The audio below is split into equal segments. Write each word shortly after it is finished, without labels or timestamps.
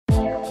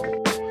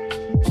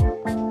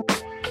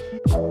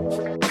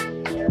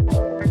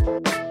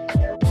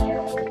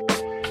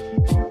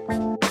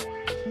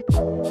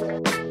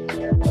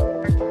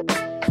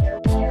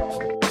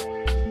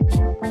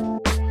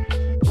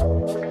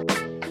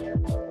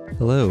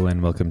Hello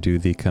and welcome to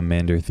the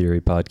Commander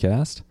Theory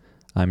Podcast.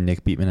 I'm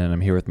Nick Beatman and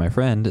I'm here with my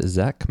friend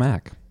Zach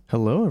Kmack.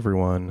 Hello,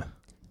 everyone.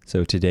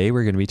 So today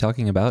we're going to be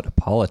talking about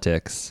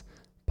politics.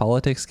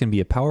 Politics can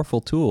be a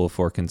powerful tool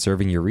for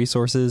conserving your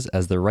resources,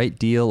 as the right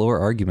deal or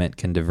argument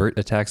can divert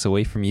attacks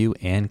away from you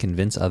and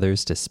convince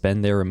others to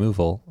spend their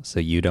removal so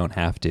you don't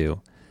have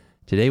to.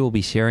 Today we'll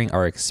be sharing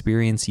our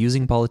experience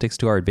using politics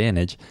to our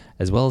advantage,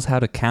 as well as how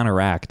to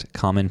counteract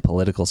common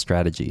political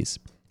strategies.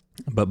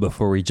 But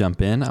before we jump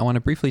in, I want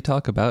to briefly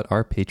talk about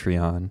our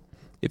Patreon.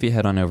 If you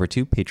head on over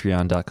to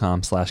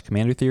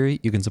patreon.com/commandertheory,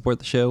 you can support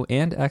the show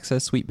and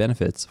access sweet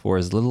benefits for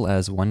as little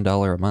as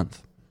 $1 a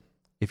month.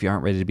 If you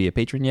aren't ready to be a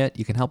patron yet,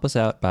 you can help us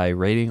out by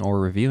rating or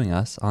reviewing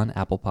us on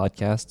Apple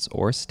Podcasts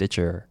or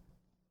Stitcher.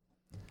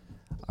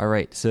 All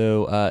right,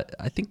 so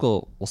I think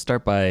we'll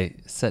start by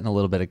setting a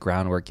little bit of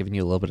groundwork, giving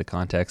you a little bit of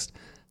context.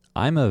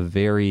 I'm a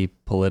very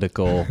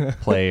political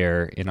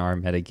player in our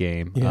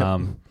metagame.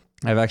 Yep.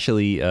 I've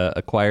actually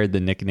acquired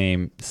the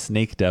nickname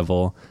Snake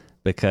Devil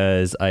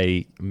because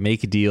I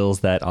make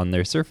deals that on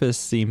their surface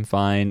seem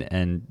fine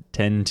and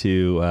tend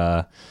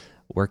to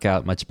work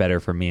out much better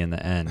for me in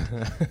the end.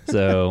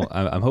 So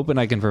I'm hoping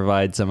I can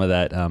provide some of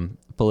that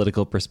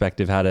political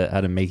perspective, how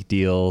to make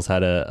deals, how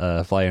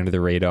to fly under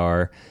the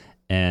radar.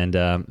 And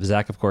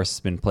Zach, of course, has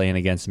been playing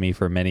against me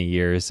for many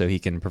years, so he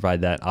can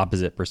provide that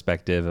opposite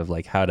perspective of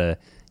like how to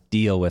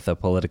deal with a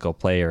political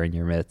player in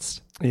your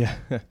midst. Yeah,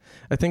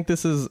 I think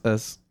this is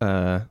as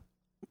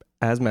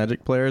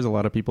Magic players, a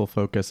lot of people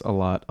focus a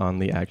lot on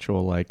the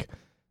actual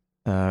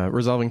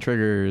resolving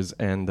triggers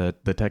and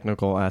the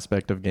technical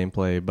aspect of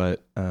gameplay.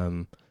 But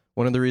one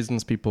of the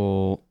reasons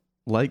people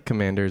like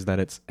Commander is that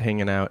it's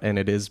hanging out and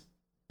it is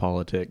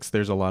politics.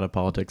 There's a lot of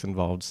politics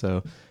involved.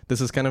 So this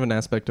is kind of an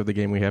aspect of the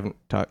game we haven't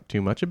talked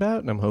too much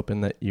about, and I'm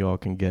hoping that you all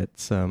can get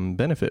some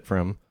benefit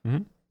from.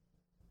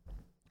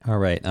 Mm-hmm. All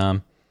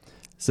right.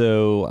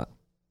 So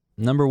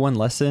number one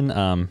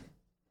lesson,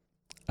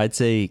 I'd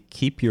say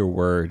keep your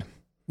word.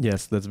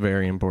 Yes, that's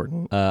very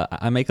important.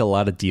 I make a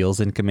lot of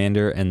deals in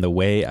Commander, and the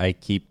way I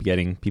keep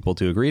getting people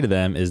to agree to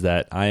them is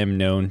that I am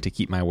known to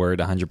keep my word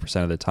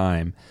 100% of the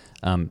time.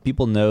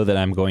 People know that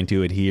I'm going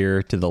to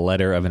adhere to the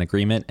letter of an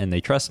agreement, and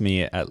they trust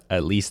me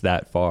at least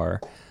that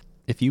far.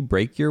 If you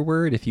break your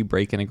word, if you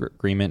break an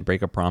agreement,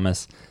 break a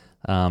promise,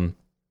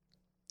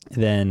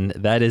 then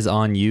that is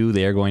on you.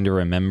 They are going to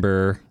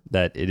remember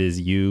that it is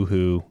you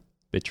who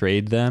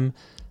betrayed them.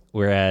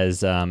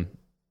 Whereas,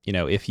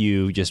 if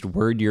you just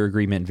word your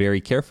agreement very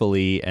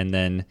carefully and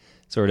then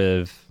sort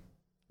of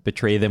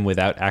betray them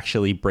without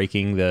actually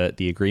breaking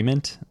the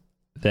agreement,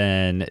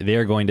 then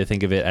they're going to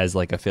think of it as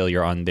like a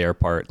failure on their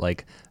part.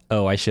 Like,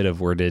 oh, I should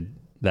have worded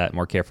that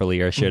more carefully,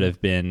 or I should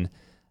have been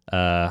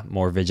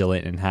more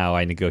vigilant in how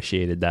I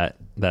negotiated that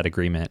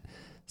agreement.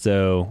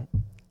 So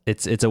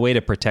it's a way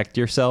to protect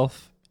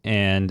yourself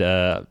and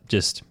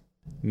just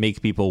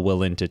make people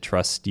willing to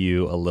trust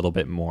you a little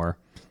bit more.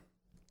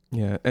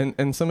 Yeah,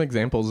 and some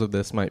examples of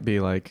this might be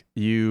like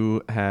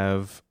you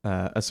have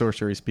a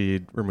sorcery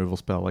speed removal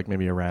spell, like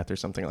maybe a Wrath or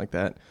something like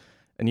that,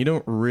 and you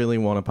don't really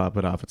want to pop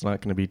it off. It's not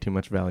going to be too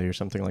much value or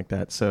something like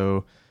that.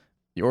 So,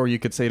 or you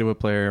could say to a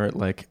player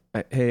like,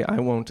 hey, I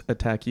won't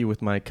attack you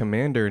with my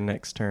commander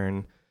next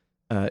turn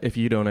if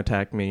you don't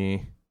attack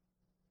me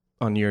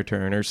on your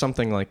turn, or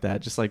something like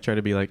that. Just like try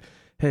to be like,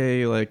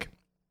 hey, like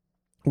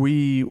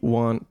we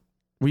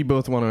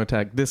both want to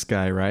attack this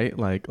guy, right?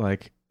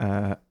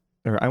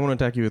 Or I want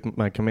to attack you with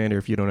my commander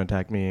if you don't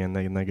attack me. And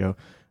they go,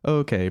 oh,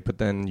 okay, but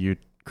then you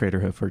Crater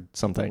Hoof or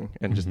something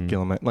and just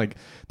kill him. Like,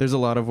 there's a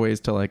lot of ways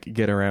to like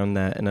get around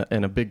that.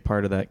 And a big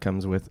part of that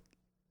comes with,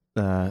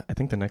 I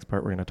think the next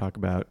part we're going to talk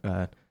about,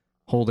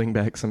 holding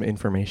back some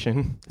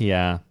information.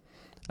 Yeah.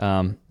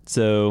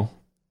 So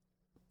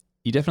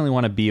you definitely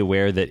want to be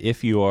aware that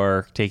if you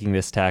are taking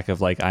this tack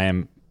of like, I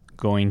am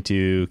going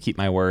to keep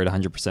my word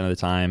 100% of the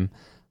time,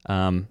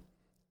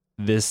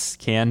 this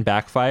can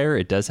backfire.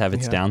 It does have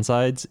its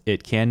downsides.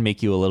 It can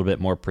make you a little bit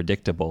more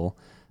predictable,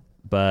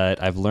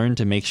 but I've learned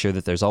to make sure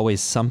that there's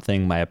always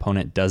something my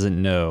opponent doesn't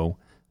know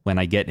when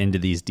I get into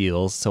these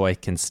deals, so I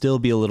can still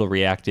be a little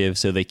reactive,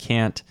 so they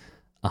can't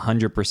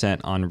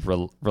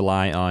 100%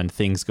 rely on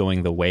things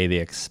going the way they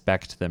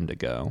expect them to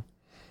go.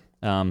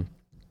 And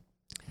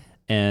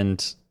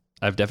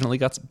I've definitely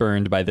got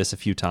burned by this a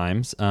few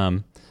times.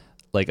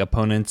 Like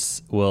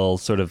opponents will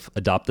sort of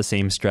adopt the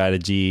same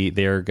strategy.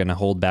 They're going to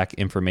hold back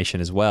information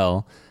as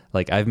well.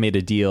 Like I've made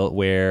a deal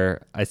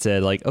where I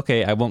said like,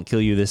 okay, I won't kill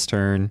you this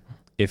turn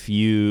if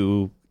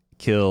you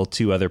kill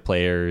two other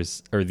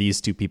players or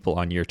these two people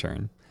on your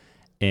turn.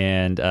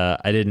 And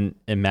I didn't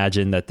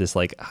imagine that this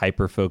like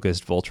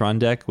hyper-focused Voltron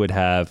deck would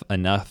have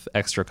enough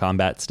extra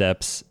combat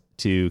steps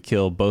to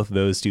kill both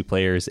those two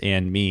players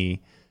and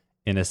me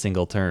in a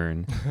single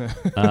turn.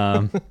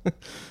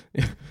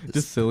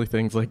 Just silly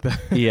things like that.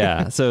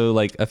 Yeah. So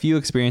like a few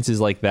experiences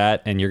like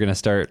that, and you're going to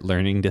start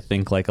learning to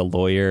think like a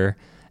lawyer,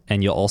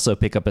 and you'll also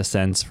pick up a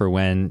sense for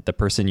when the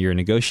person you're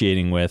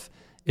negotiating with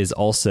is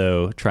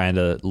also trying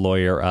to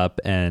lawyer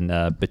up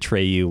and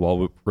betray you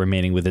while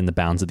remaining within the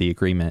bounds of the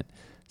agreement.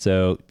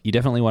 So you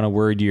definitely want to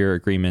word your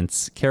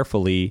agreements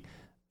carefully,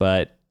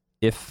 but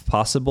if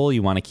possible,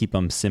 you want to keep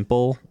them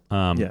simple.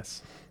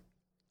 Yes.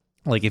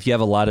 Like if you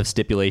have a lot of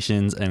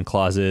stipulations and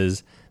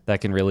clauses,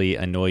 that can really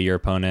annoy your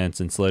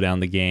opponents and slow down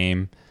the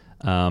game.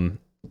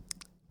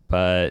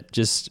 But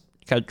just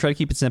try to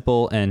keep it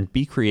simple and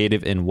be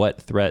creative in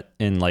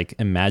like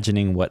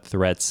imagining what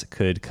threats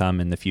could come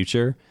in the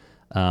future.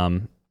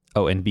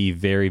 And be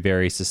very,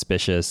 very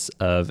suspicious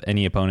of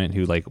any opponent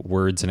who like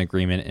words an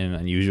agreement in an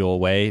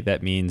unusual way.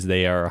 That means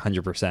they are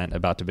 100%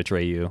 about to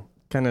betray you.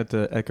 Kind of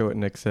to echo what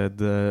Nick said,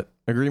 the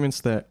agreements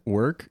that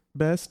work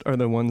best are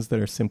the ones that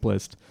are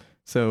simplest.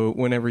 So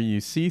whenever you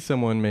see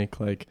someone make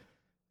like,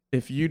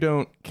 if you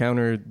don't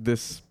counter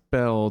this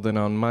spell, then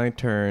on my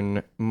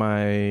turn,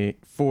 my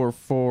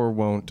 4/4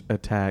 won't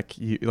attack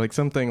you. Like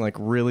something like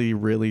really,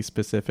 really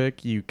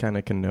specific, you kind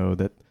of can know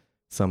that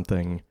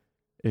something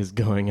is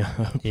going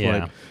up.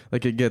 Yeah.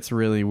 Like it gets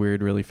really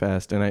weird really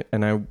fast. And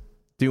I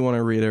do want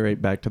to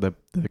reiterate back to the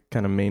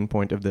kind of main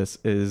point of this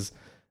is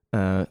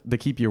the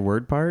keep your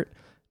word part.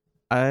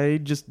 I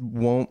just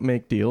won't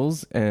make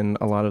deals, and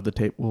a lot of the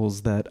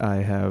tables that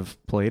I have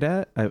played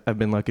at, I've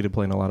been lucky to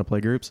play in a lot of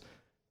play groups,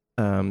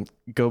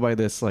 go by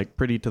this like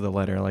pretty to the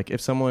letter. Like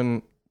if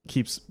someone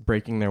keeps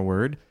breaking their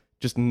word,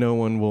 just no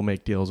one will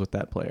make deals with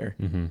that player.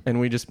 Mm-hmm. And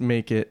we just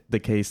make it the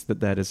case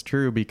that is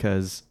true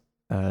because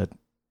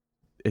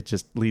it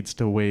just leads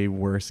to way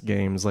worse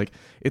games. Like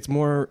it's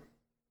more,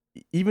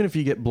 even if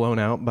you get blown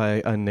out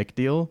by a Nick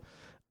deal,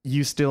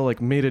 you still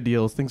like made a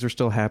deal, things were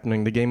still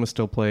happening, the game was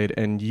still played,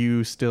 and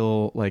you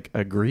still like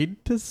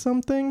agreed to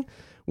something.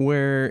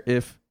 Where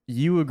if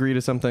you agree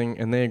to something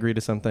and they agree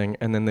to something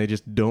and then they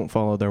just don't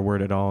follow their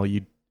word at all,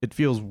 it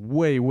feels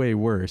way, way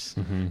worse.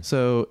 Mm-hmm.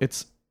 So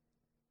it's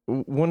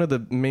one of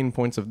the main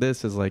points of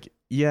this is like,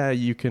 yeah,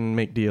 you can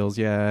make deals.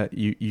 Yeah,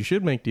 you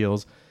should make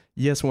deals.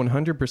 Yes,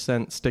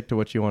 100% stick to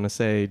what you want to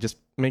say. Just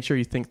make sure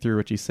you think through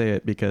what you say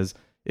it, because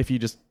if you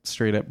just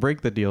straight up break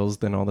the deals,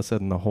 then all of a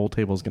sudden the whole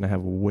table is going to have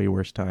a way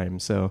worse time.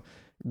 So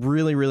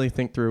really, really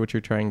think through what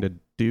you're trying to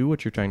do,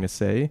 what you're trying to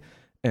say.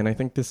 And I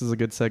think this is a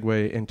good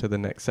segue into the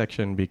next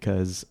section,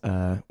 because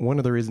one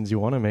of the reasons you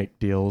want to make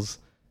deals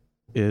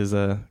is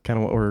kind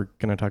of what we're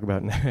going to talk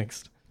about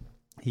next.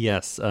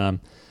 Yes.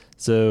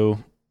 So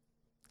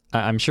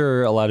I'm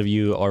sure a lot of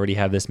you already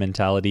have this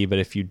mentality, but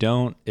if you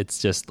don't, it's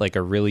just like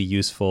a really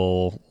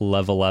useful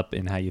level up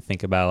in how you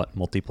think about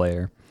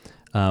multiplayer.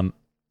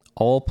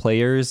 All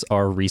players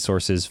are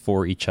resources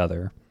for each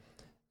other.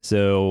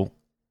 So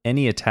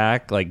any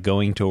attack, like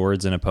going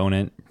towards an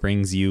opponent,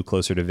 brings you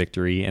closer to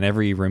victory, and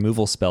every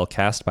removal spell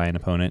cast by an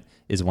opponent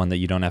is one that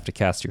you don't have to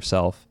cast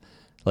yourself.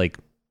 Like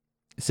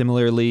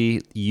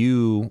similarly,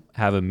 you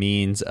have a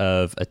means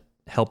of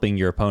helping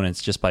your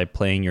opponents just by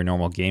playing your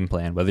normal game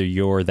plan, whether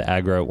you're the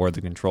aggro or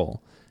the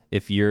control.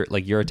 If you're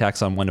like, your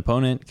attacks on one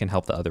opponent can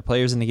help the other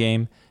players in the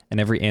game, and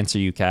every answer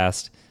you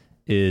cast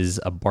is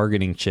a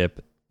bargaining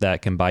chip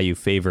that can buy you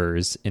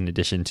favors in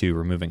addition to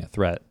removing a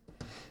threat.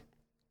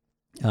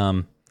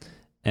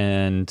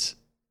 And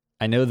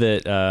I know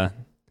that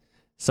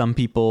some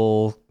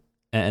people,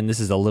 and this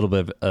is a little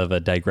bit of a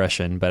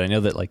digression, but I know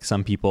that like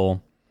some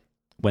people,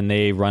 when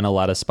they run a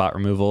lot of spot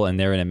removal and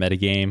they're in a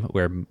metagame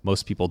where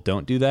most people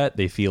don't do that,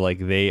 they feel like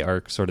they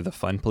are sort of the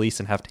fun police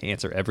and have to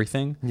answer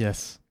everything.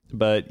 Yes.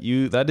 But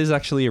that is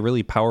actually a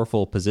really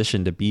powerful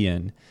position to be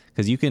in,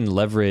 because you can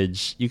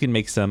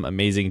make some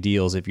amazing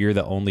deals if you're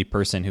the only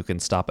person who can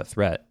stop a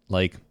threat.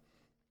 Like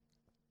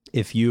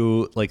if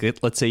you, like,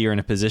 let's say you're in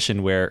a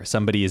position where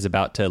somebody is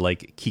about to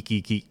like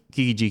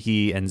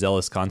Kiki and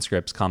Zealous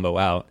Conscripts combo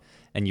out,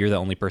 and you're the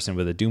only person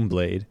with a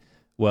Doomblade.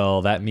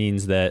 Well, that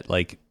means that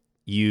like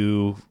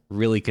you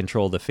really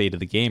control the fate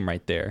of the game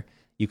right there.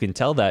 You can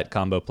tell that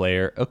combo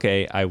player,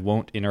 okay, I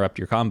won't interrupt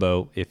your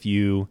combo if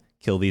you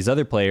kill these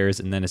other players,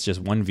 and then it's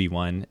just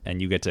 1v1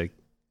 and you get to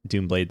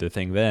Doomblade the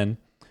thing then.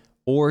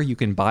 Or you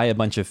can buy a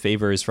bunch of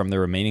favors from the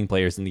remaining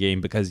players in the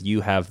game because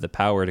you have the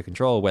power to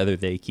control whether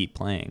they keep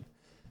playing.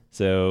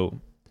 So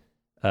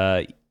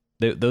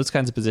those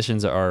kinds of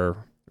positions are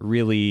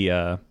really,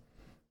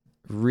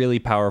 really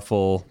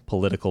powerful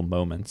political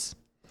moments.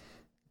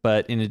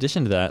 But in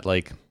addition to that,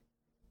 like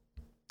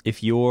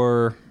if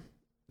you're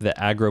the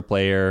aggro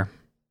player,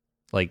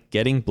 like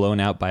getting blown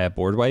out by a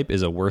board wipe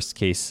is a worst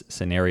case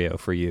scenario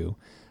for you.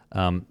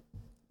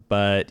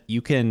 But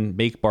you can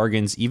make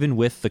bargains even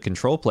with the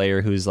control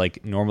player, who's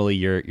like normally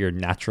your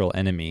natural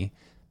enemy,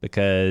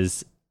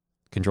 because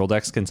control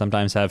decks can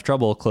sometimes have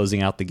trouble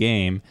closing out the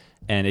game,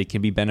 and it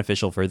can be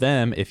beneficial for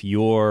them if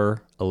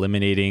you're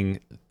eliminating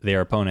their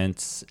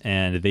opponents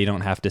and they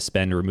don't have to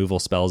spend removal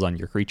spells on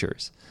your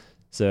creatures.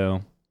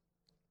 So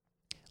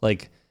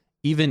like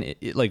even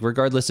like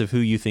regardless of who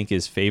you think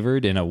is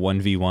favored in a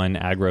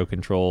 1v1 aggro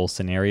control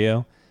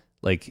scenario,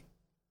 like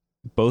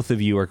both of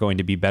you are going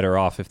to be better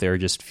off if there are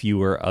just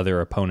fewer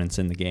other opponents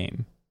in the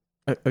game.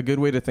 A good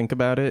way to think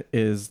about it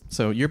is,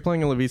 so you're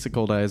playing a Lavisa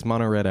Cold Eyes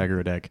mono red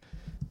aggro deck,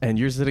 and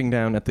you're sitting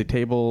down at the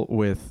table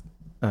with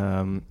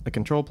a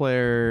control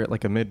player,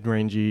 like a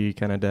mid-rangey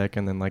kind of deck,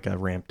 and then like a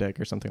ramp deck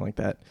or something like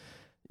that.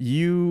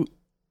 You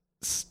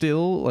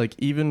still, like,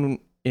 even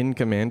in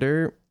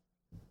Commander,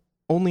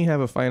 only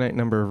have a finite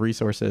number of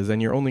resources,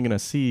 and you're only going to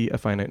see a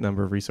finite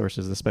number of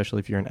resources, especially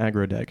if you're an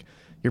aggro deck.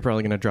 You're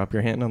probably going to drop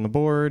your hand on the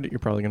board, you're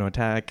probably going to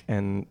attack,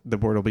 and the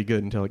board will be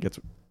good until it gets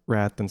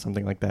wrathed and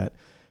something like that.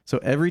 So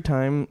every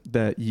time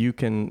that you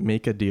can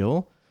make a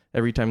deal,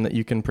 every time that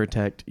you can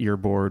protect your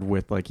board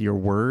with like your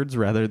words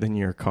rather than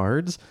your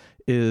cards,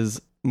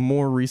 is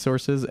more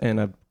resources and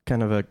a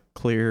kind of a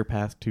clear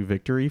path to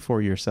victory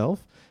for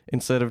yourself,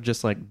 instead of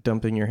just like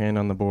dumping your hand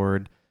on the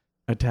board,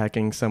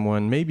 attacking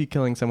someone, maybe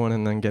killing someone,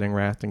 and then getting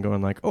wrathed and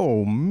going like,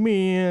 oh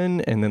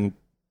man, and then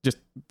just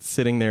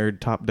sitting there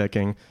top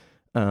decking.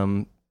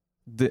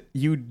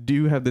 You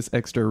do have this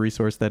extra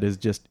resource that is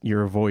just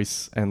your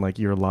voice and like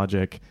your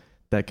logic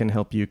that can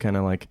help you kind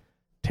of like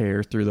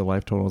tear through the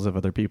life totals of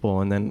other people.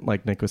 And then,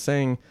 like Nick was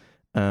saying,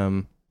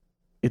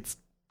 it's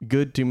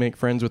good to make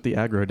friends with the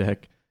aggro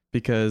deck,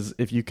 because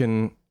if you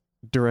can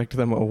direct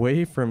them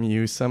away from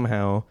you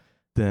somehow,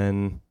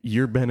 then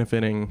you're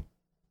benefiting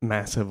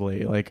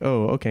massively. Like,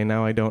 oh, okay,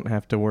 now I don't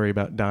have to worry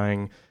about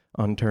dying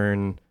on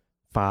turn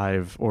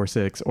 5 or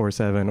 6 or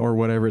 7 or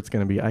whatever it's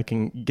going to be. I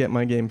can get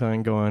my game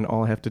plan going.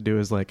 All I have to do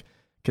is like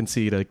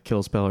concede a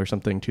kill spell or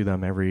something to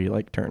them every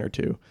like turn or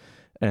two.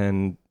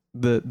 And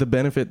the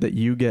benefit that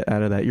you get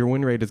out of that, your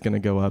win rate is going to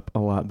go up a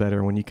lot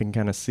better when you can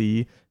kind of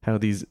see how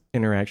these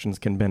interactions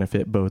can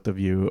benefit both of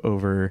you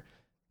over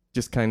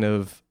just kind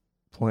of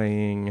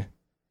playing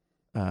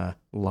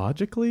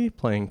logically,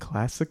 playing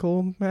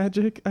classical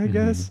Magic, I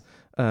guess,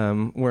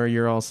 where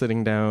you're all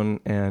sitting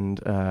down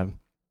and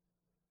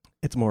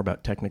it's more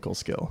about technical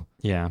skill.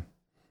 Yeah.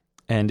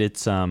 And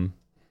it's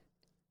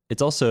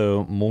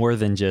also more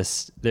than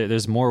just,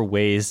 there's more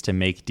ways to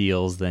make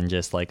deals than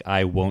just like,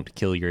 I won't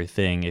kill your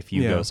thing if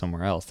you go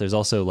somewhere else. There's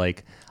also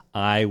like,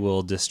 I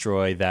will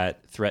destroy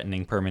that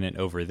threatening permanent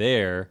over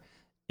there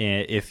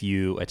if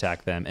you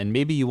attack them. And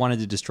maybe you wanted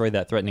to destroy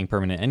that threatening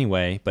permanent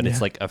anyway, but it's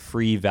like a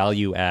free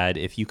value add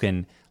if you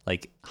can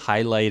like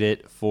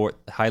highlight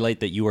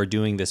that you are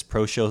doing this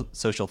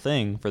social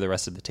thing for the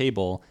rest of the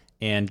table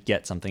and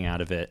get something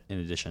out of it in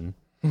addition.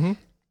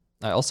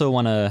 I also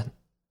want to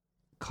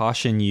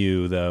caution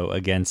you though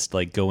against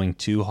like going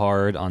too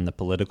hard on the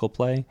political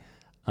play.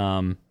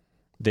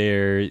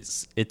 It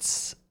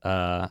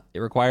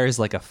requires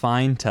like a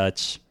fine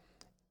touch,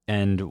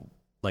 and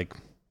like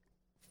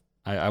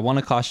I want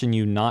to caution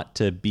you not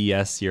to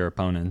BS your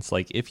opponents.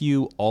 Like if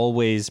you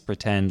always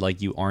pretend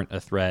like you aren't a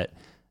threat,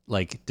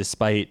 like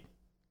despite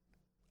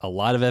a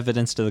lot of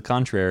evidence to the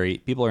contrary,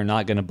 people are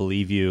not going to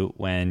believe you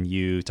when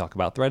you talk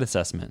about threat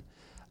assessment.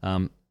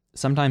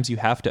 Sometimes you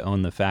have to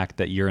own the fact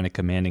that you're in a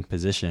commanding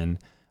position,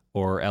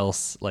 or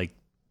else like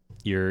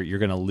you're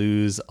going to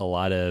lose a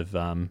lot of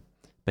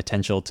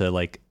potential to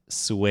like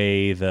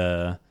sway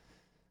the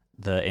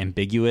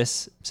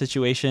ambiguous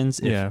situations.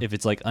 If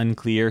it's like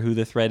unclear who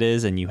the threat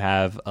is and you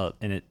have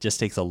and it just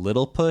takes a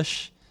little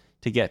push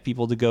to get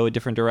people to go a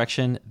different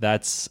direction,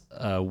 that's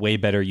a way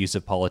better use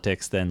of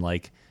politics than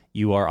like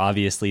you are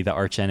obviously the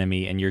arch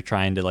enemy and you're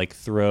trying to like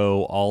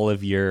throw all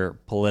of your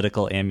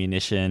political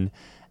ammunition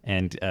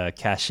and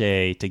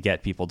cachet to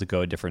get people to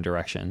go a different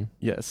direction.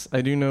 Yes,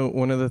 I do know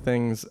one of the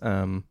things.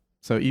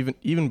 So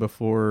even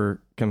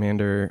before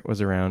Commander was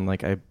around,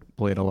 like I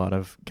played a lot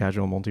of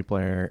casual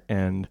multiplayer,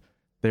 and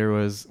there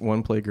was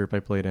one play group I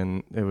played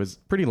in. It was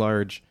pretty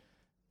large.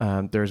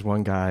 There's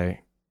one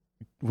guy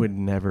would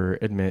never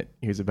admit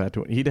he was about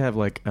to. He'd have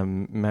like a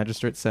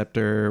Magistrate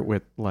Scepter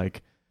with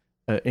like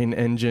an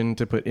engine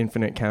to put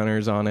infinite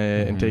counters on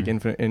it and take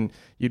infinite. And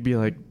you'd be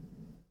like,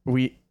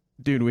 we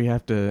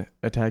have to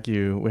attack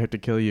you. We have to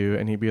kill you.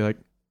 And he'd be like,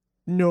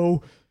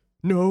 no,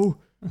 no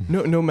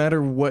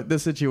matter what the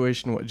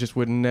situation was, just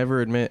would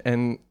never admit.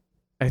 And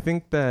I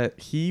think that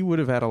he would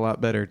have had a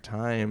lot better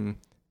time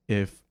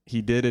if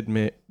he did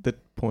admit the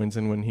points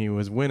in when he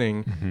was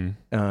winning,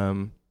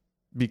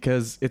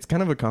 because it's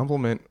kind of a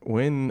compliment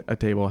when a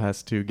table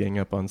has to gang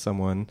up on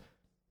someone.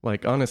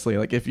 Like, honestly,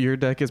 like if your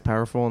deck is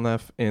powerful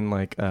enough in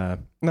like,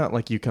 not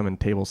like you come in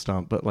table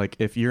stomp, but like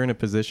if you're in a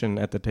position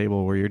at the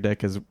table where your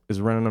deck is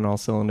running on all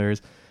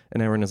cylinders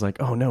and everyone is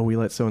like, oh no, we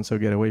let so-and-so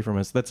get away from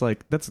us. That's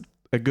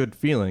a good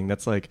feeling.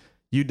 That's like,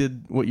 you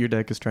did what your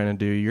deck is trying to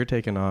do. You're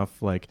taking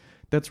off. Like,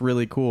 that's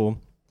really cool.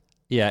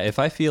 Yeah. If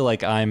I feel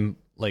like I'm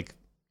like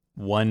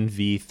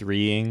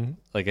 1v3ing,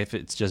 like if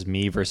it's just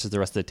me versus the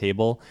rest of the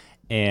table,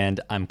 and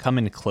I'm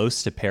coming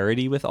close to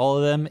parity with all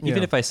of them,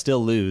 even if I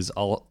still lose,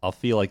 I'll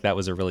feel like that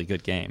was a really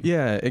good game.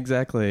 Yeah,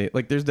 exactly.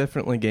 Like there's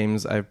definitely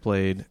games I've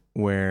played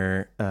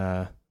where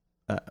I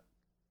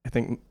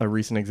think a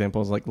recent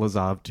example is like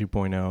Lazav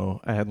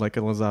 2.0. I had like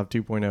a Lazav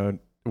 2.0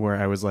 where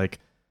I was like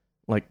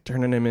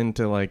turning him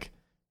into like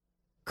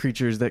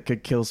creatures that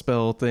could kill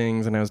spell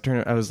things, and I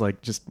was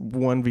like just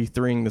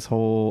 1v3ing this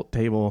whole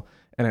table.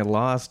 And I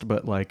lost,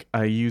 but like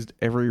I used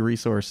every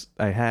resource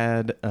I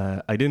had.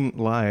 I didn't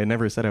lie. I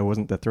never said I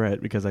wasn't the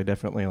threat, because I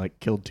definitely like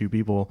killed 2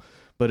 people,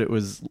 but it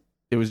was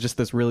just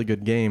this really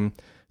good game.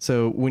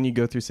 So when you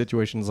go through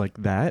situations like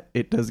that,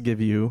 it does give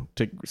you,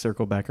 to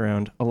circle back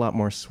around, a lot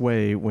more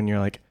sway when you're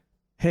like,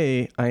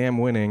 hey, I am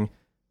winning,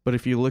 but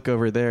if you look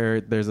over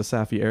there, there's a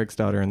Safi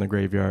Eriksdottir in the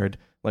graveyard.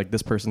 Like,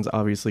 this person's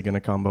obviously going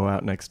to combo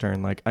out next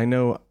turn. Like, I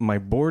know my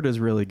board is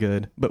really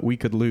good, but we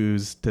could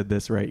lose to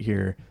this right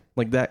here.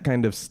 Like, that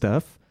kind of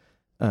stuff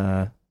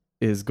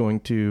is going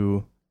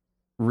to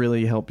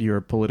really help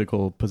your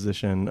political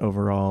position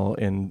overall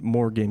in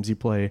more games you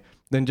play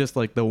than just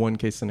like the one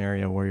case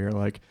scenario where you're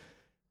like,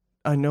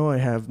 I know I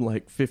have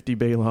like 50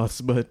 Baloths,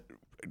 but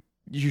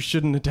you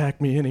shouldn't attack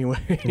me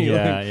anyway.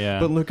 Yeah.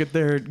 But look at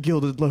their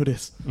Gilded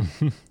Lotus.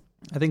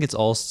 I think it's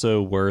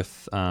also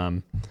worth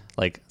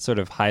like sort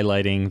of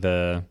highlighting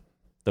the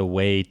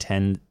way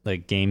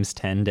games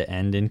tend to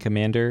end in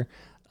Commander.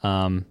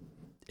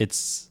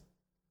 It's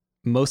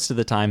most of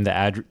the time the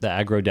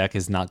aggro deck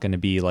is not going to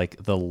be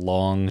like the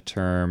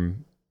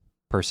long-term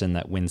person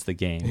that wins the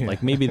game. Yeah.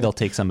 Like maybe they'll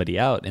take somebody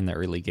out in the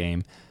early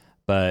game,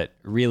 but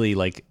really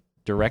like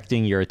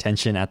directing your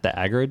attention at the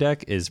aggro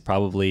deck is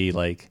probably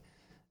like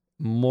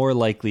more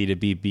likely to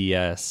be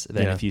BS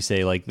than if you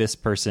say like this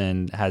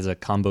person has a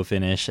combo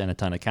finish and a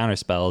ton of counter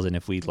spells, and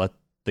if we let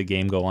the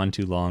game go on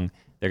too long,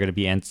 they're going to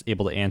be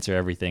able to answer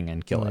everything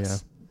and kill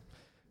us.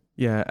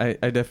 Yeah,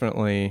 I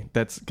definitely,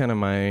 that's kind of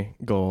my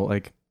goal.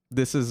 Like,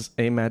 this is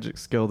a Magic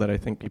skill that I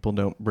think people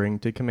don't bring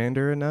to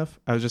Commander enough.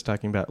 I was just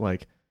talking about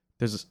like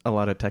there's a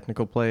lot of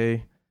technical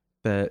play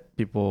that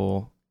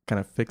people kind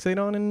of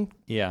fixate on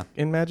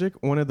in Magic.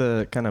 One of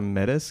the kind of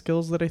meta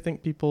skills that I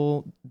think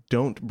people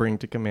don't bring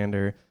to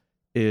Commander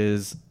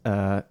is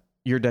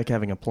your deck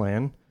having a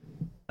plan.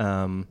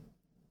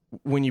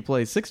 When you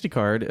play 60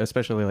 card,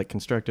 especially like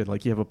constructed,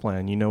 like you have a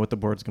plan. You know what the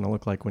board's going to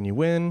look like when you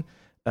win.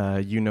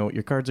 You know what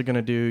your cards are going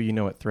to do. You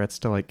know what threats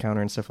to like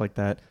counter and stuff like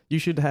that. You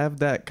should have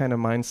that kind of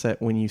mindset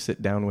when you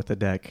sit down with a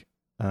deck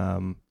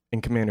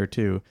in Commander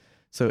too.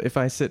 So if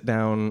I sit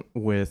down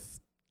with,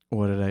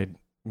 what did I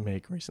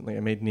make recently? I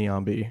made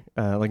Niambi.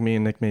 Like me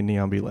and Nick made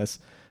Niambi lists.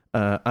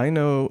 I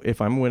know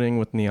if I'm winning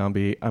with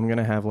Niambi, I'm going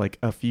to have like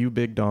a few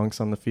big donks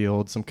on the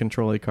field, some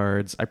control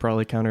cards. I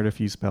probably countered a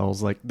few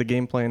spells. Like the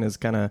game plan is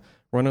kind of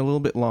run a little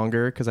bit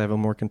longer because I have a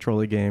more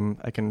control game.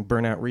 I can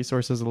burn out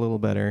resources a little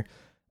better.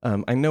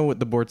 I know what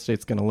the board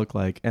state's going to look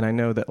like. And I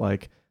know that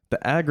like the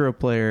aggro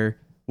player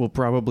will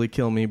probably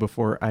kill me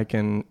before I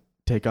can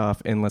take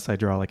off unless I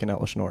draw like an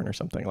Elesh Norn or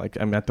something. Like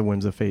I'm at the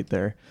whims of fate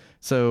there.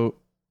 So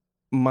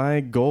my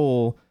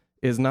goal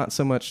is not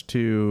so much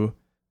to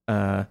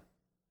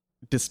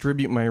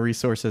distribute my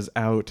resources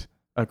out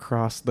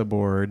across the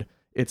board.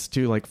 It's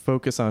to like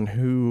focus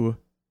on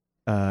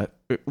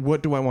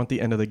what do I want the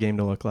end of the game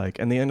to look like?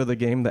 And the end of the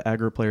game, the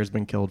aggro player's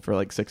been killed for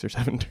like 6 or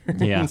 7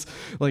 turns. Yeah.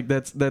 Like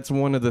that's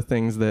one of the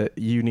things that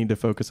you need to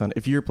focus on.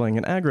 If you're playing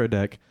an aggro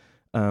deck,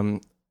 I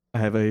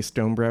have a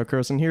Stonebrow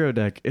Krosan Hero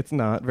deck. It's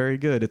not very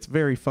good. It's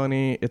very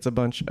funny. It's a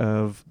bunch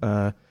of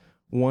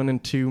 1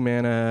 and 2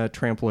 mana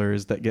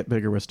tramplers that get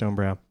bigger with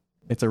Stonebrow.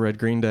 It's a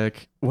red-green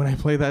deck. When I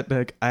play that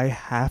deck, I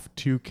have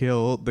to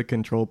kill the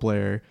control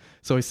player.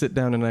 So I sit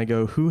down and I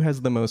go, who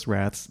has the most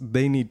wraths?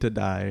 They need to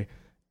die.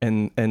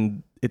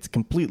 And it's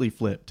completely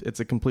flipped. It's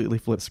a completely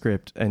flipped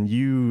script. And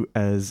you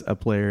as a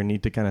player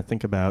need to kind of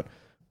think about,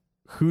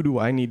 who do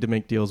I need to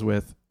make deals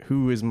with?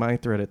 Who is my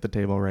threat at the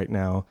table right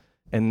now?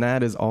 And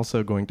that is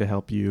also going to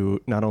help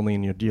you not only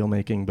in your deal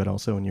making, but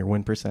also in your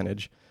win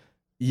percentage.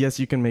 Yes,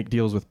 you can make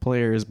deals with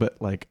players,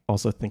 but like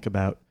also think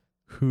about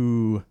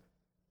who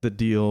the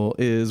deal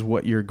is,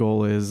 what your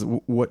goal is,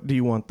 what do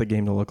you want the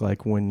game to look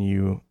like when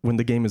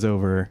the game is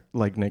over,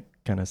 like Nick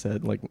kind of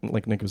said,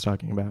 like Nick was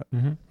talking about.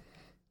 Mm-hmm.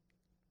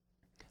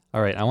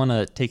 All right, I want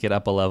to take it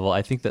up a level.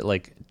 I think that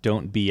like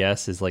don't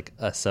BS is like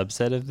a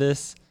subset of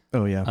this.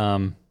 Oh yeah.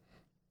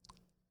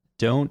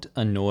 Don't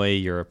annoy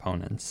your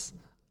opponents.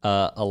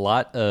 A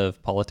lot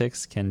of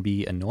politics can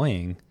be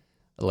annoying.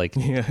 Like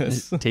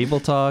table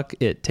talk,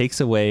 it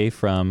takes away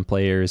from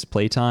players'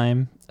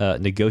 playtime.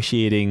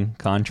 Negotiating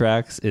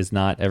contracts is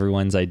not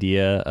everyone's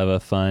idea of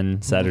a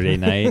fun Saturday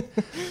night.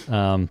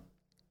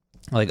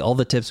 Like all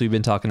the tips we've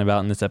been talking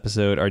about in this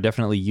episode are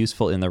definitely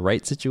useful in the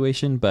right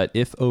situation, but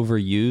if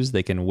overused,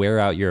 they can wear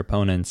out your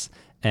opponents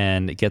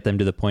and get them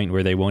to the point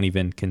where they won't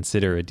even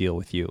consider a deal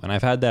with you. And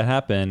I've had that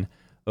happen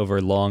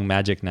over long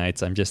Magic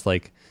nights. I'm just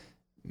like,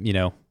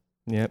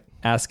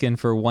 asking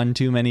for one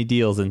too many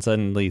deals, and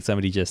suddenly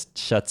somebody just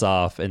shuts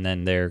off, and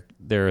then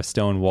they're a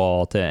stone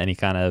wall to any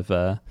kind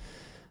of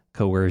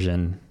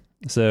coercion.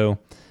 So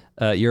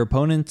your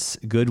opponent's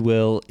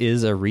goodwill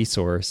is a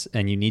resource,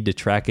 and you need to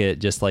track it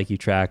just like you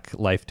track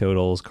life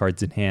totals,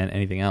 cards in hand,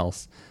 anything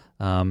else.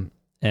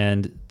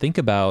 And think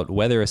about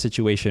whether a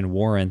situation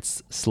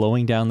warrants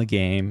slowing down the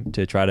game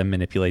to try to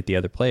manipulate the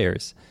other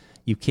players.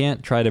 You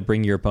can't try to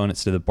bring your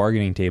opponents to the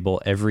bargaining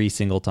table every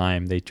single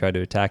time they try to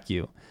attack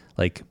you.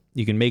 Like,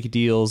 you can make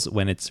deals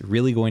when it's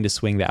really going to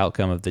swing the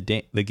outcome of the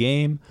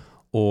game,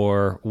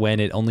 or when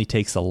it only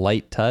takes a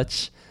light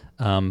touch,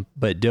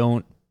 but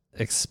don't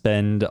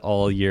expend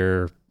all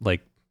your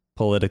like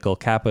political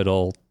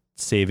capital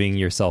saving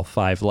yourself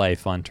 5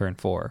 life on turn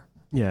 4.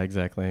 Yeah,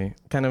 exactly.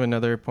 Kind of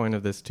another point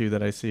of this too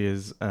that I see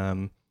is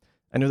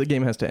I know the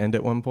game has to end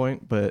at one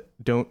point, but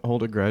don't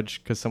hold a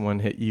grudge because someone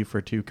hit you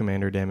for 2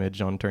 commander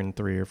damage on turn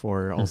 3 or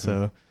 4.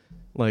 Also,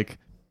 like,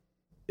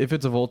 if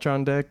it's a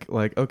Voltron deck,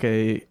 like,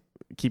 okay,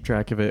 keep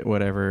track of it,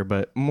 whatever.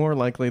 But more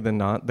likely than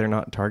not, they're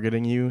not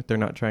targeting you. They're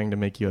not trying to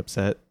make you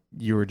upset.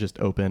 You were just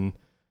open.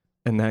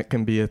 And that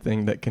can be a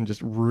thing that can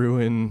just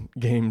ruin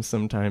games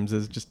sometimes,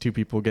 is just 2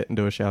 people get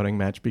into a shouting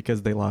match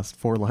because they lost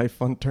 4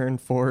 life on turn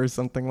 4 or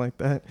something like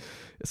that.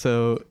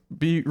 So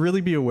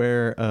really be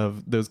aware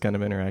of those kind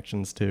of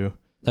interactions too.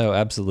 Oh,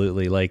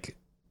 absolutely. Like,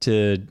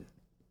 to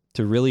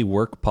really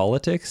work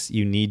politics,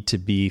 you need to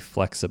be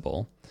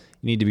flexible.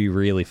 You need to be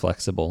really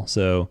flexible.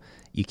 So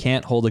you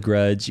can't hold a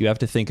grudge. You have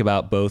to think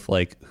about both,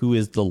 like, who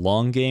is the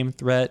long game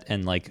threat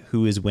and like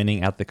who is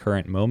winning at the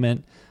current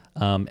moment.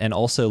 And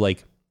also,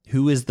 like,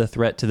 who is the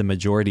threat to the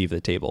majority of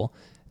the table?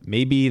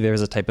 Maybe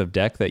there's a type of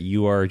deck that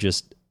you are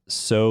just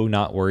so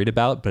not worried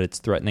about, but it's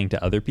threatening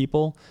to other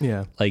people.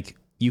 Yeah. Like,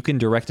 you can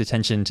direct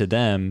attention to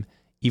them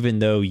even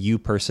though you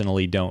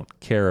personally don't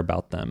care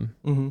about them.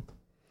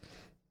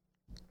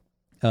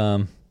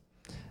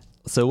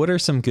 So what are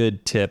some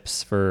good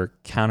tips for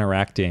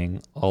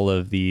counteracting all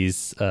of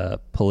these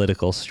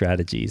political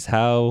strategies?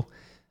 How,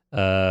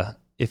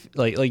 if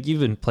like you've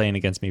been playing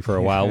against me for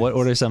a while, what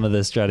are some of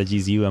the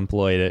strategies you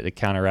employ to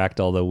counteract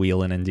all the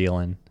wheeling and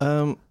dealing?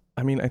 I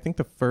mean, I think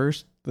the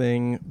first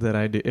thing that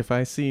I do, if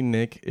I see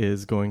Nick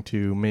is going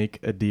to make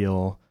a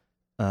deal,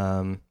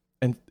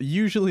 and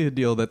usually a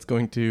deal that's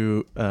going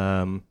to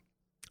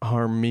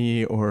harm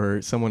me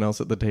or someone else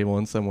at the table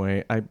in some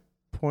way, I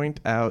point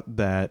out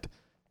that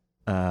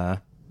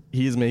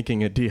he's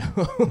making a deal.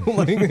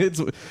 Like,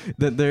 it's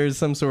that there's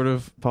some sort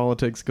of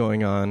politics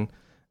going on.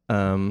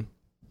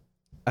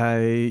 I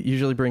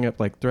usually bring up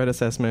like threat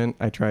assessment.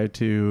 I try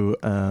to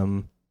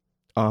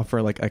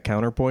offer like a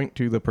counterpoint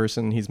to the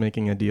person he's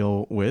making a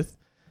deal with.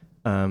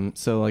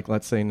 So like,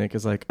 let's say Nick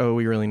is like, oh,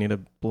 we really need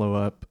to blow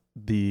up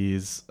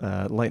these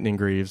lightning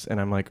greaves, and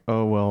I'm like,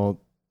 oh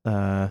well,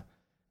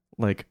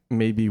 like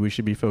maybe we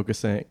should be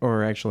focusing,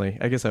 or actually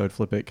I guess I would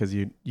flip it, because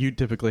you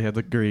typically have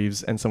the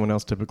greaves and someone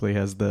else typically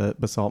has the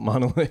basalt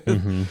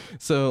monolith.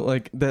 So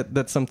like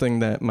that's something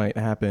that might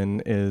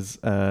happen is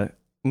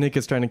Nick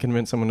is trying to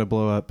convince someone to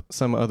blow up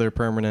some other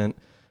permanent,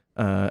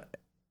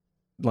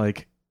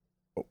 like,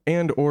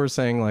 and or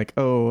saying like,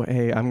 oh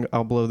hey,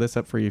 I'll blow this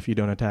up for you if you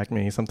don't attack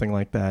me, something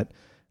like that.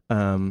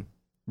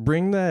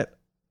 Bring that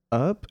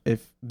up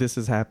if this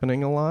is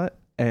happening a lot,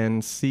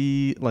 and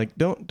see, like,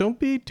 don't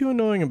be too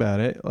annoying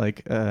about it.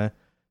 Like,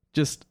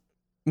 just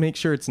make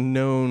sure it's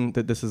known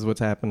that this is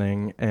what's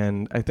happening.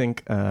 And I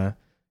think kind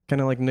of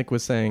like Nick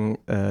was saying,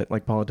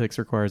 like, politics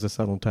requires a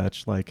subtle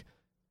touch. Like,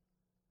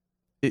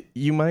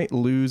 you might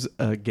lose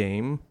a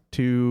game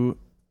to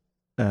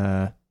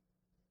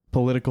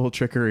political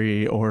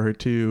trickery or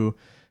to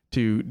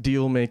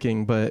deal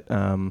making, but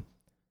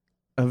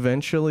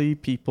eventually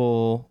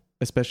people,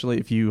 especially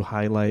if you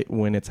highlight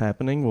when it's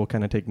happening, will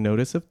kind of take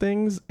notice of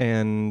things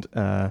and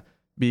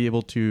be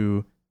able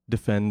to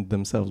defend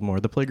themselves more.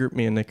 The playgroup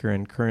me and Nick are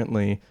in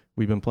currently,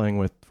 we've been playing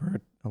with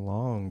for a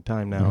long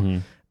time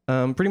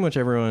now. Pretty much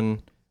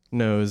everyone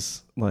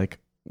knows like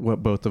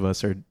what both of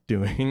us are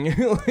doing.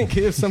 Like,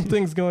 if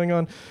something's going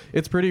on,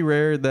 it's pretty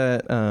rare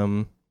that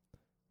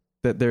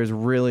that there's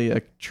really a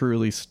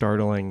truly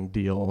startling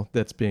deal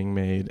that's being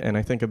made. And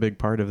I think a big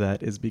part of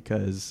that is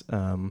because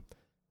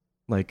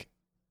like,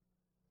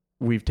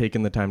 we've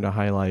taken the time to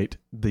highlight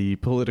the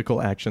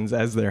political actions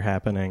as they're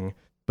happening.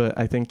 But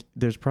I think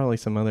there's probably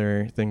some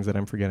other things that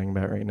I'm forgetting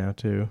about right now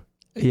too.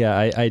 Yeah,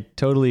 I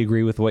totally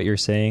agree with what you're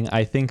saying.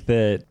 I think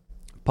that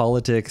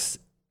politics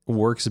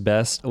works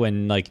best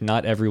when like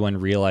not everyone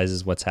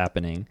realizes what's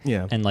happening.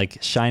 Yeah. And like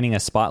shining a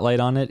spotlight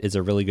on it is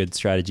a really good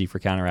strategy for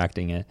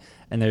counteracting it.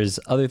 And there's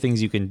other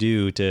things you can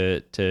do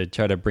to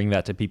try to bring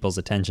that to people's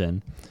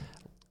attention.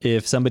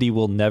 If somebody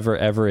will never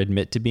ever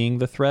admit to being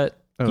the threat,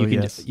 you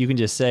can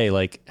just say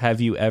like, have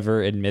you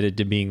ever admitted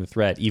to being the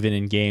threat, even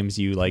in games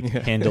you like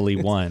handily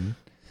won?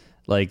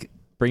 Like,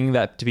 bringing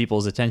that to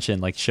people's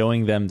attention, like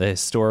showing them the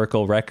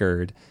historical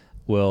record,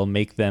 will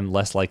make them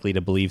less likely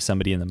to believe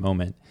somebody in the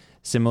moment.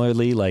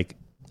 Similarly, like,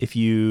 if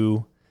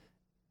you,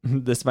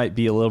 this might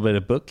be a little bit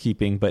of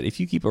bookkeeping, but if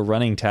you keep a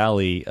running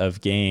tally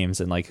of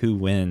games and like who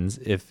wins,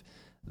 if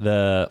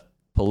the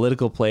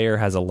political player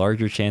has a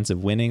larger chance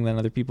of winning than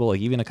other people,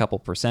 like even a couple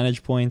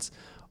percentage points,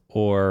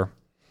 or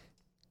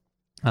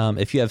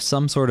if you have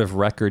some sort of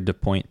record to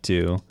point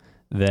to,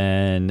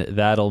 then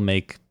that'll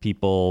make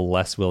people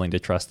less willing to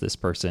trust this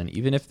person,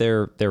 even if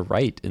they're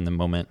right in the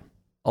moment.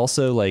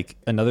 Also, like,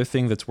 another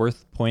thing that's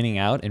worth pointing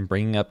out and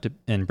bringing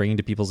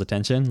to people's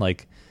attention,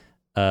 like,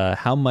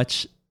 how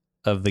much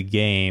of the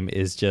game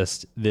is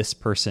just this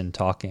person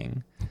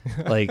talking.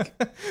 Like,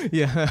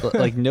 yeah,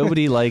 like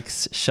nobody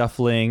likes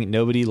shuffling.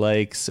 Nobody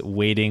likes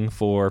waiting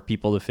for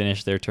people to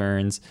finish their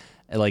turns.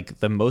 Like,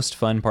 the most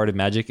fun part of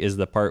Magic is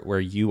the part where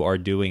you are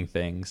doing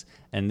things.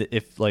 And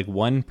if like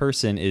one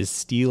person is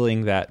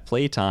stealing that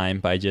playtime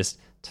by just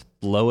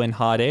blowing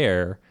hot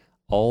air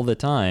all the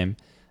time,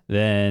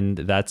 then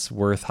that's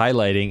worth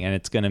highlighting, and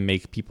it's going to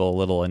make people a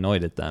little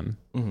annoyed at them.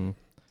 Mm-hmm.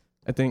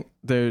 I think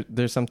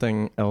there's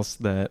something else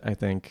that I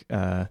think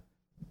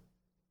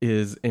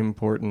is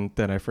important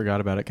that I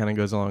forgot about. It kind of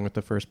goes along with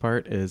the first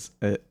part, is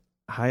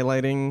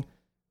highlighting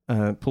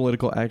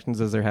political actions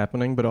as they're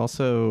happening, but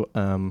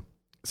also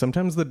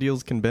sometimes the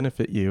deals can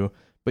benefit you,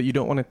 but you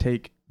don't want to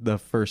take the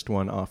first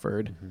one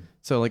offered. Mm-hmm.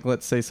 So like,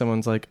 let's say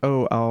someone's like,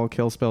 oh, I'll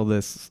kill spell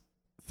this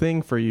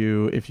thing for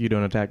you if you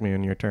don't attack me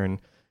on your turn.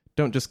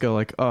 Don't just go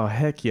like, oh,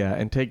 heck yeah,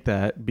 and take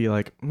that. Be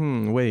like,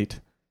 wait,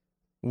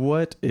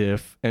 what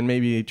if, and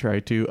maybe try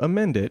to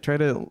amend it. Try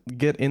to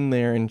get in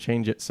there and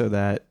change it so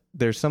that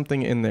there's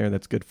something in there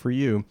that's good for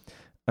you.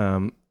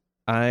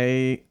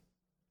 I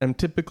am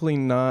typically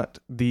not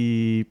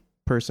the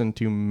person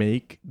to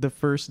make the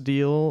first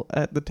deal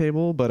at the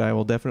table, but I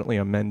will definitely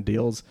amend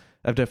deals.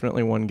 I've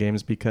definitely won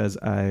games because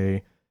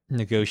I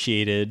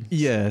negotiated.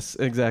 Yes,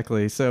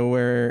 exactly. So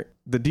where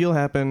the deal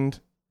happened,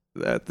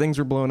 things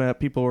were blown up,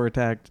 people were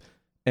attacked,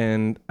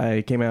 and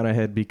I came out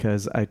ahead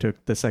because I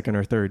took the second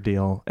or third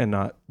deal and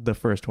not the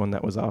first one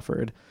that was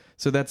offered.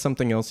 So that's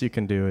something else you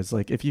can do, is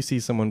like, if you see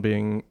someone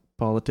being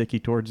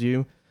politicky towards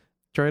you,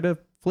 try to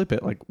flip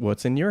it. Like,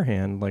 what's in your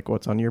hand? Like,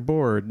 what's on your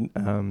board?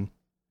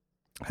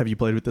 Have you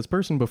played with this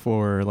person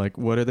before? Like,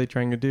 what are they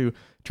trying to do?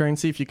 Try and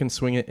see if you can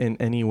swing it in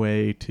any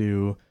way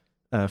to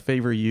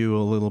favor you a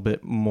little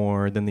bit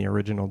more than the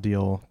original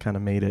deal kind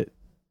of made it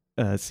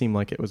seem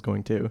like it was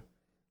going to.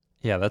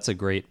 Yeah, that's a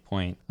great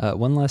point.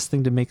 One last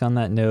thing to make on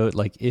that note,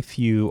 like, if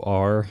you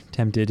are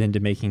tempted into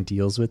making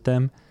deals with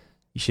them,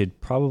 you should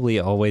probably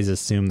always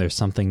assume there's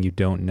something you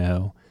don't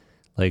know.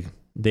 Like,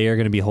 they are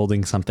going to be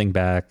holding something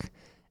back,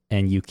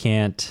 and you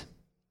can't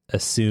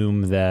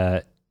assume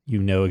that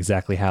you know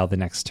exactly how the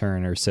next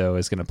turn or so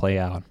is going to play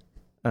out.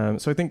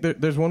 So I think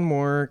there's one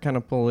more kind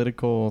of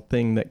political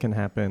thing that can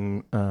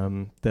happen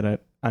that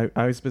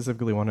I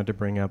specifically wanted to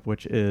bring up,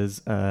 which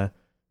is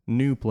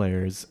new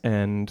players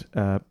and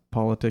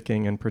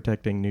politicking and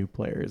protecting new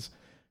players.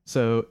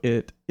 So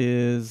it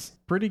is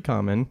pretty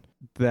common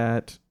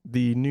that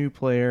the new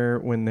player,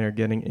 when they're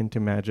getting into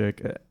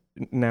Magic,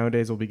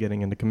 nowadays will be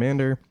getting into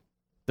Commander,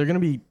 they're going to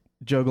be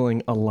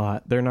juggling a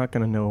lot. They're not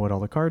going to know what all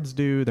the cards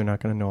do. They're not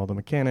going to know all the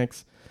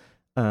mechanics.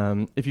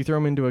 If you throw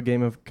them into a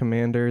game of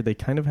Commander, they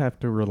kind of have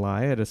to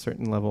rely at a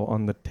certain level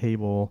on the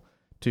table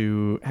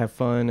to have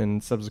fun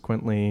and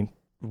subsequently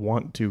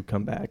want to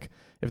come back.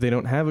 If they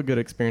don't have a good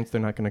experience,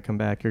 they're not going to come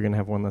back. You're going to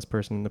have one less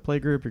person in the play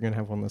group. You're going to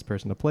have one less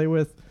person to play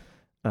with,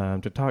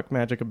 to talk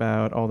Magic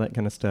about, all that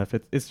kind of stuff.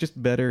 It's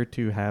just better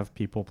to have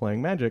people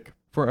playing Magic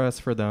for us,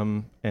 for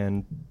them,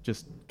 and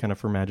just kind of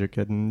for Magic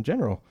in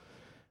general.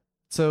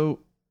 So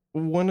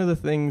one of the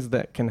things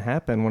that can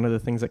happen, one of the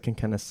things that can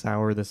kind of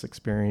sour this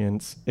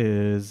experience,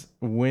 is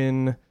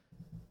when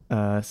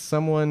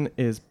someone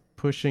is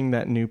pushing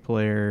that new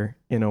player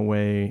in a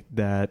way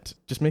that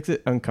just makes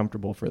it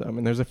uncomfortable for them.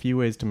 And there's a few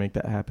ways to make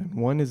that happen.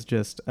 One is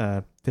just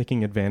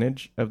taking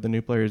advantage of the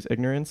new player's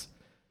ignorance.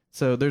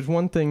 So there's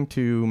one thing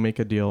to make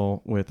a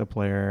deal with a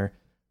player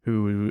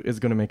who is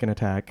going to make an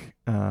attack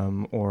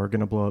or going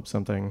to blow up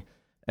something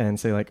and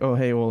say like, oh,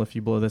 hey, well, if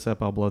you blow this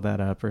up, I'll blow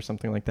that up, or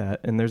something like that.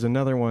 And there's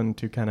another one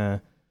to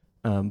kind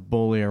of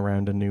bully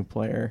around a new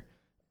player.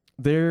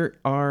 There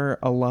are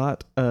a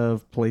lot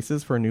of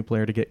places for a new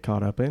player to get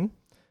caught up in,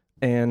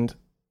 and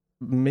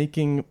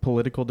making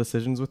political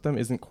decisions with them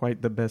isn't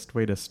quite the best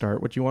way to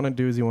start. What you want to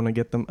do is you want to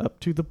get them up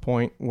to the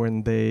point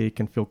when they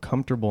can feel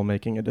comfortable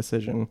making a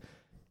decision,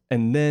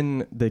 and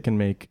then they can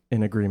make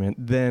an agreement.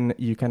 Then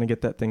you kind of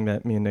get that thing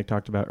that me and Nick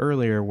talked about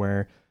earlier,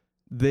 where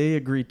they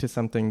agree to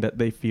something that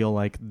they feel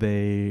like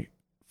they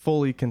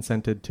fully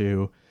consented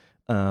to,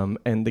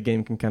 and the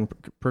game can kind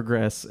of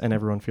progress and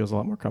everyone feels a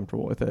lot more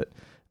comfortable with it.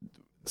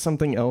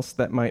 Something else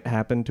that might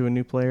happen to a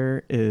new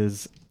player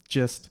is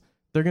just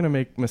they're going to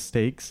make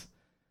mistakes,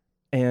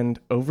 and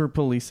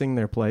over-policing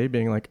their play,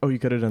 being like, oh, you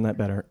could have done that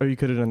better. Oh, you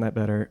could have done that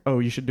better. Oh,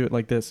 you should do it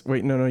like this.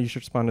 Wait, no, you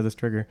should respond to this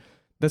trigger.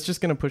 That's just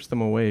going to push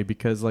them away,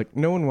 because like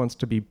no one wants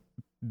to be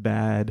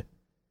bad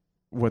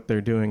what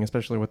they're doing,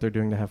 especially what they're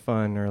doing to have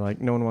fun, or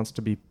like no one wants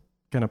to be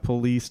kind of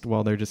policed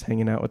while they're just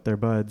hanging out with their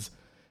buds.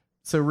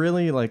 So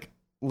really, like,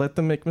 let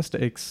them make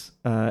mistakes,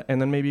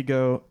 and then maybe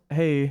go,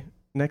 hey,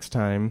 next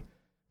time,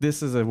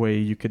 this is a way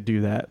you could do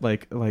that.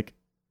 Like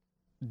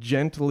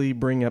gently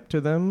bring up to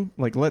them,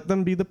 like let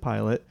them be the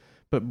pilot,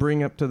 but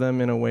bring up to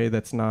them in a way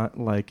that's not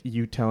like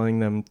you telling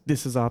them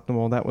this is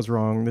optimal, that was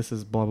wrong, this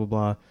is blah,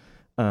 blah,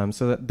 blah,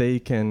 so that they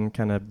can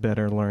kind of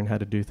better learn how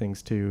to do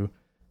things too.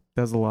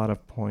 That's a lot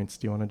of points.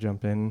 Do you want to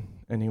jump in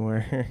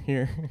anywhere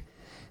here?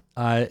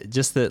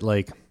 Just that,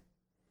 like,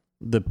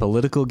 the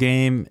political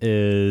game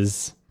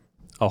is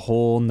a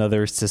whole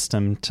nother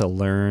system to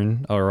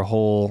learn,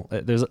 or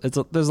there's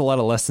a lot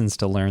of lessons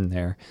to learn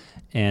there.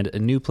 And a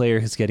new player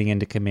who's getting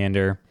into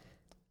Commander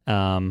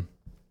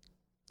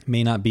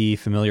may not be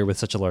familiar with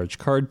such a large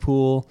card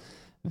pool.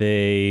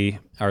 They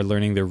are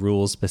learning the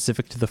rules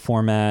specific to the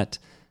format.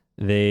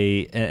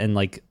 And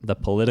like the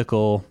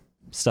political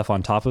stuff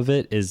on top of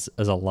it is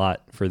a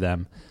lot for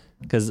them,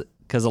 because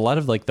a lot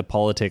of like the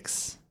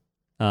politics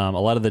A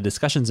lot of the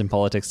discussions in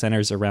politics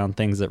centers around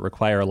things that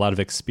require a lot of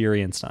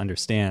experience to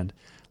understand.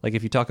 Like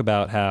if you talk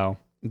about how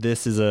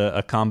this is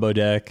a combo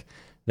deck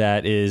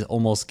that is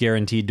almost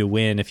guaranteed to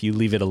win if you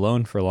leave it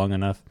alone for long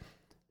enough,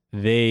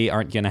 they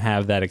aren't going to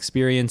have that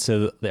experience.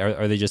 So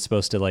are they just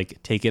supposed to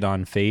like take it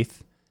on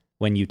faith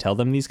when you tell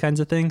them these kinds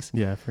of things?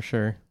 Yeah, for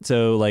sure.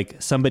 So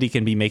like somebody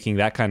can be making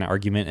that kind of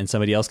argument and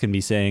somebody else can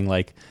be saying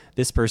like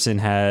this person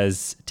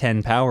has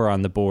 10 power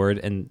on the board,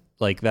 and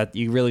like that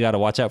you really got to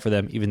watch out for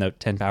them, even though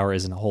 10 power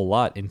isn't a whole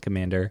lot in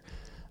Commander.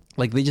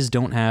 Like they just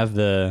don't have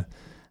the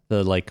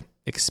like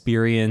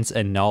experience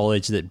and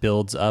knowledge that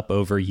builds up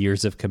over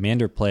years of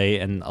Commander play,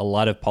 and a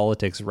lot of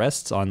politics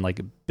rests on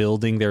like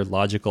building their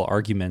logical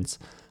arguments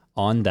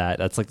on that.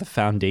 That's like the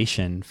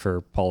foundation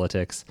for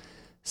politics.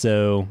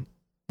 So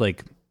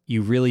like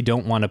you really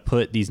don't want to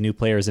put these new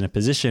players in a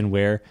position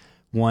where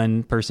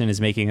one person is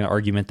making an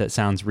argument that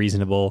sounds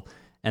reasonable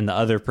and the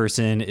other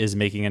person is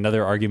making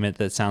another argument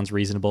that sounds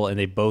reasonable, and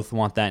they both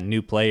want that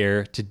new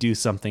player to do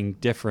something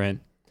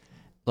different.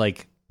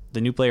 Like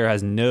the new player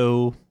has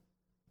no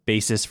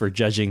basis for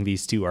judging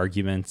these two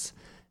arguments,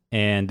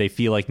 and they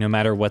feel like no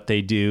matter what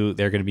they do,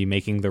 they're going to be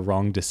making the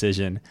wrong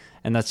decision.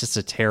 And that's just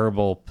a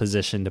terrible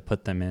position to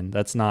put them in.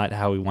 That's not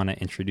how we want to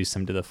introduce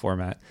them to the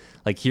format.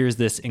 Like, here's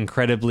this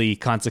incredibly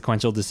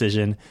consequential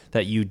decision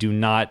that you do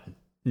not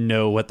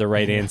know what the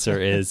right answer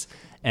is,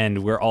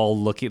 and we're all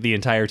looking, the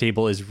entire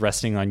table is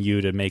resting on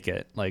you to make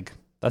it. Like,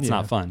 that's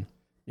not fun.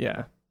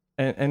 Yeah.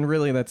 And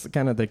really, that's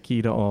kind of the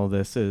key to all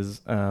this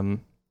is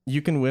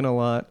you can win a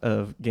lot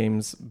of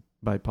games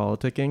by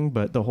politicking,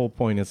 but the whole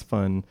point is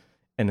fun.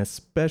 And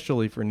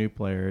especially for new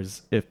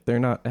players, if they're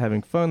not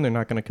having fun, they're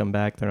not going to come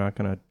back. They're not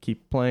going to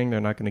keep playing. They're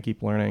not going to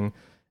keep learning.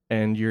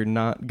 And you're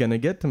not going to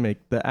get to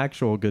make the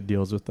actual good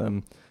deals with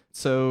them.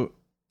 So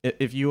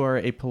if you are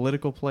a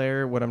political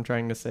player, what I'm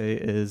trying to say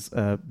is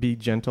be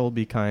gentle,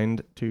 be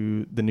kind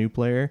to the new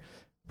player.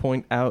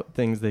 Point out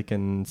things they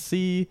can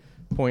see.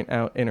 Point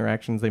out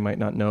interactions they might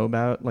not know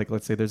about. Like,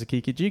 let's say there's a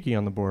Kiki-Jiki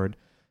on the board.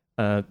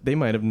 They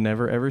might have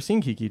never, ever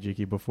seen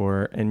Kiki-Jiki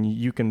before. And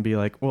you can be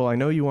like, well, I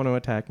know you want to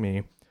attack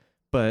me,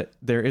 but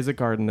there is a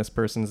card in this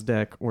person's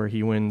deck where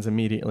he wins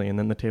immediately, and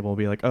then the table will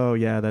be like, oh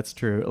yeah, that's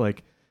true.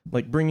 Like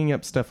bringing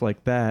up stuff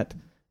like that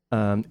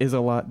is a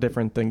lot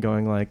different than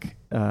going like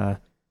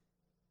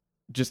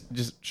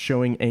just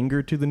showing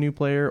anger to the new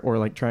player, or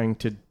like trying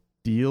to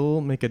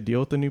make a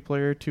deal with the new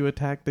player to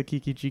attack the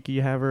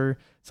Kiki-Jiki haver,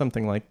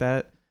 something like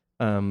that.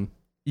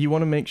 You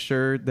want to make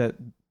sure that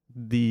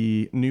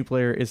the new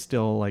player is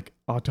still like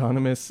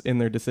autonomous in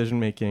their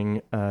decision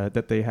making,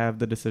 that they have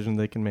the decision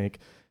they can make,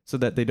 so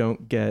that they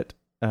don't get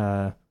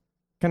kind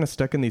of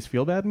stuck in these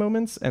feel bad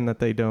moments, and that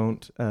they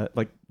don't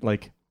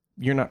like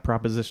you're not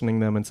propositioning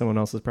them and someone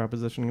else is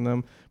propositioning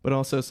them, but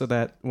also so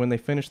that when they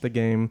finish the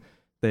game,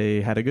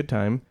 they had a good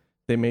time,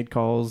 they made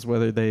calls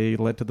whether they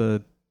led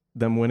to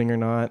them winning or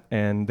not,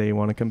 and they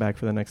want to come back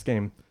for the next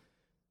game.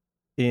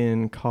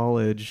 In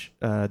college,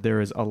 there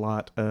is a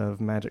lot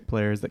of Magic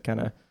players that kind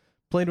of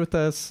played with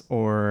us,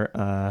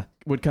 or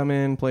would come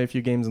in, play a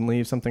few games and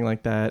leave, something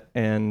like that.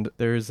 And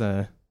there's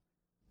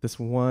this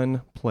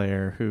one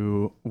player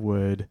who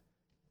would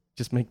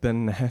just make the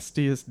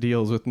nastiest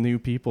deals with new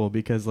people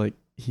because like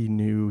he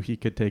knew he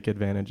could take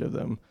advantage of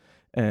them.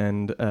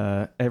 And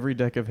every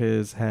deck of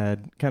his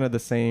had kind of the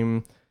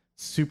same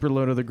super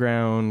low to the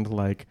ground,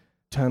 like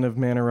ton of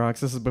mana rocks.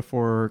 This is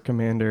before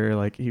Commander.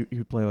 Like he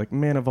play like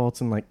mana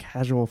vaults and like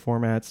casual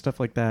formats, stuff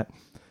like that.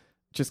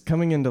 Just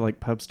coming into like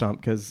Pub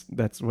Stomp because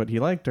that's what he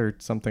liked or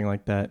something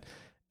like that.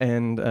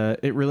 And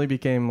it really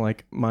became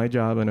like my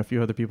job and a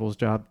few other people's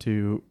job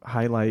to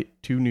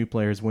highlight to new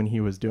players when he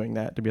was doing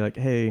that, to be like,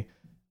 hey,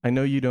 I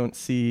know you don't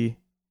see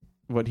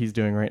what he's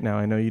doing right now.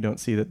 I know you don't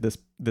see that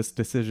this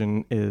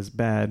decision is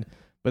bad,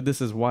 but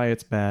this is why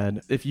it's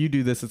bad. If you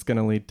do this, it's going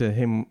to lead to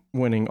him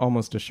winning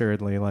almost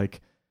assuredly.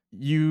 Like,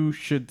 you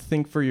should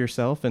think for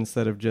yourself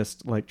instead of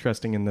just like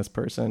trusting in this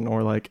person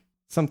or like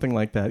something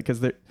like that.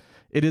 Because it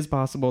is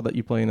possible that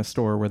you play in a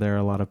store where there are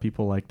a lot of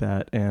people like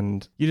that,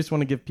 and you just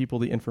want to give people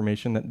the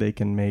information that they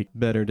can make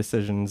better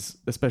decisions,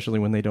 especially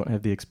when they don't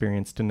have the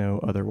experience to know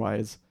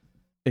otherwise.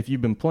 If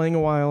you've been playing a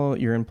while,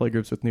 you're in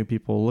playgroups with new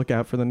people, look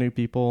out for the new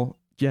people.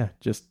 Yeah,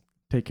 just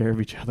take care of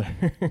each other.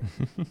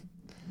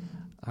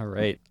 All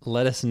right.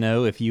 Let us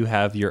know if you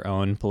have your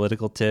own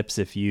political tips,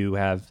 if you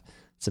have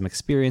some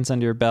experience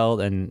under your belt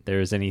and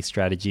there's any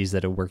strategies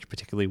that have worked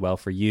particularly well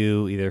for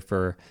you, either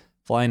for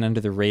flying under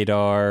the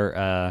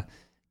radar,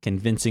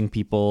 convincing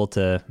people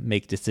to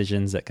make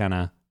decisions that kind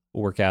of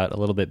work out a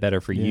little bit better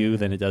for you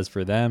than it does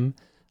for them.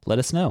 Let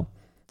us know.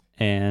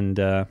 And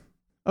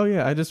oh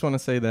yeah, I just want to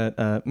say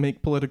that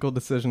make political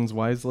decisions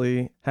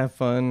wisely, have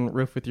fun,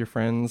 riff with your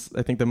friends.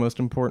 I think the most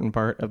important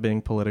part of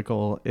being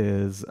political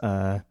is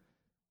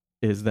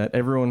that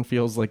everyone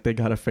feels like they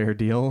got a fair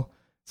deal.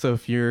 So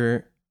if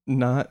you're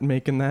not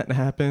making that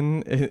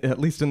happen, at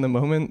least in the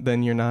moment,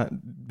 then you're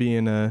not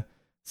being a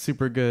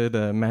super good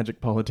Magic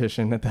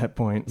politician at that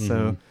point.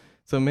 Mm-hmm.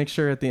 So make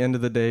sure at the end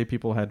of the day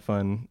people had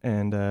fun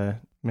and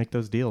make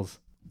those deals.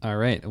 All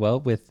right. Well,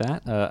 with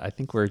that, I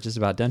think we're just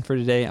about done for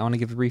today. I want to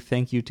give a brief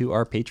thank you to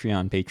our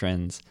Patreon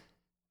patrons.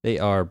 They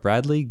are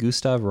Bradley,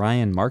 Gustav,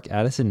 Ryan, Mark,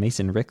 Addison,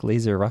 Mason, Rick,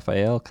 Laser,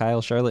 Raphael,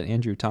 Kyle, Charlotte,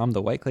 Andrew, Tom,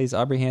 The White Clays,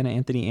 Aubrey, Hannah,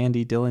 Anthony,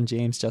 Andy, Dylan,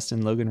 James,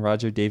 Justin, Logan,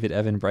 Roger, David,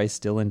 Evan, Bryce,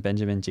 Dylan,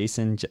 Benjamin,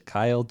 Jason,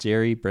 Kyle,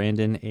 Jerry,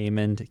 Brandon,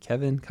 Amond,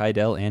 Kevin,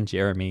 Kydell, and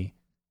Jeremy.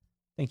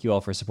 Thank you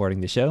all for supporting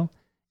the show.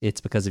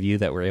 It's because of you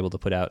that we're able to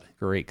put out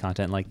great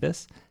content like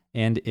this.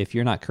 And if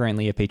you're not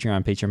currently a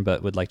Patreon patron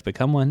but would like to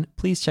become one,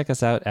 please check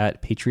us out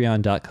at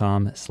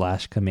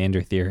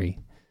patreon.com/commandertheory.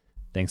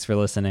 Thanks for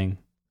listening.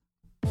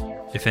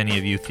 If any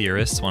of you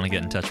theorists want to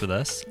get in touch with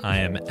us, I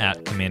am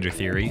at Commander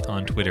Theory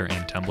on Twitter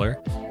and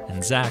Tumblr,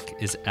 and Zach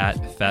is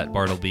at Fat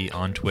Bartleby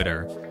on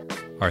Twitter.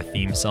 Our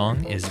theme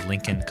song is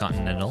Lincoln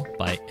Continental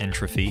by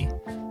Entropy,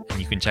 and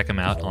you can check them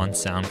out on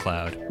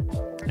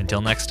SoundCloud.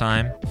 Until next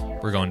time,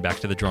 we're going back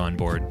to the drawing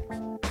board.